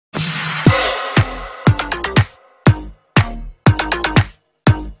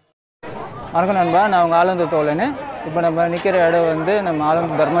வணக்கம் நண்பா, நான் உங்கள் ஆலந்தூர் தோழன். இப்போ நம்ம நிற்கிற இடம் வந்து நம்ம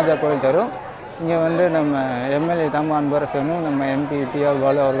ஆலந்தூர் தர்மராஜா கோயில் தரும். இங்கே வந்து நம்ம எம்எல்ஏ தாமு அன்பரசனும் நம்ம எம்பி டிஆர்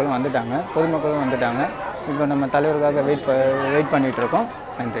பாலு அவர்களும் வந்துட்டாங்க, பொதுமக்களும் வந்துட்டாங்க. இப்போ நம்ம தலைவருக்காக வெயிட் பண்ணிகிட்ருக்கோம்.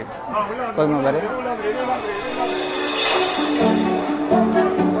 நன்றி. பொதுமக்கள்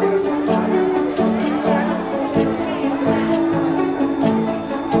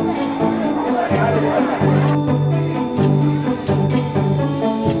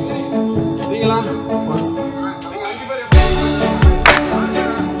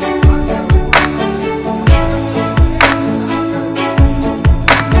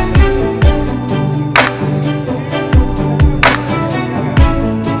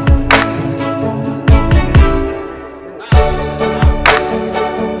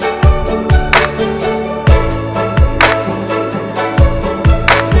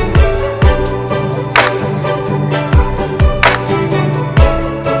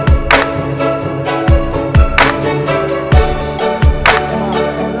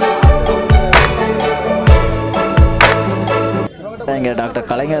டாக்டர்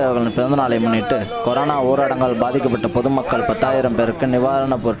கலைஞர் அவர்களின் பிறந்தநாளை முன்னிட்டு கொரோனா ஊரடங்கால் பாதிக்கப்பட்ட பொதுமக்கள் 10,000 பேருக்கு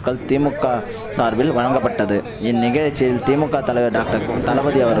நிவாரணப் பொருட்கள் திமுக சார்பில் வழங்கப்பட்டது. இந்நிகழ்ச்சியில் திமுக தலைவர் டாக்டர்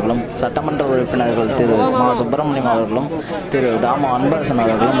தளபதி அவர்களும், சட்டமன்ற உறுப்பினர்கள் திரு மா சுப்பிரமணியம் அவர்களும், திரு தாமு அன்பரசன்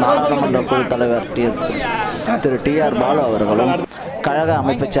அவர்களும், நாடாளுமன்ற குழு தலைவர் திரு டிஆர் பாலு அவர்களும், கழக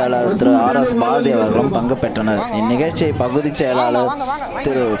அமைப்பு செயலாளர் திரு RS பாரதி அவர்களும் பங்கு பெற்றனர். இந்நிகழ்ச்சியை பகுதி செயலாளர்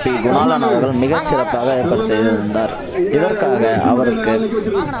திரு பி குணாலன் அவர்கள் மிகச் சிறப்பாக ஏற்பாடு செய்திருந்தார். இதற்காக அவருக்கு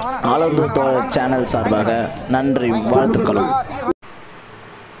ஆலந்தூர் தோழர் சேனல் சார்பாக நன்றி வாழ்த்துக்களும்.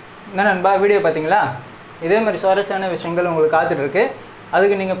 என்ன நண்பா, வீடியோ பார்த்தீங்களா? இதே மாதிரி சுவாரஸ்யமான விஷயங்கள் உங்களுக்கு காத்துட்டு இருக்கு.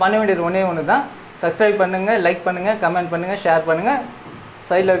 அதுக்கு நீங்கள் பண்ண வேண்டியது ஒன்று தான். சப்ஸ்கிரைப் பண்ணுங்கள், லைக் பண்ணுங்கள், கமெண்ட் பண்ணுங்கள், ஷேர் பண்ணுங்கள்,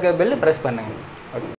 சைடில் இருக்க பெல் ப்ரெஸ் பண்ணுங்கள்.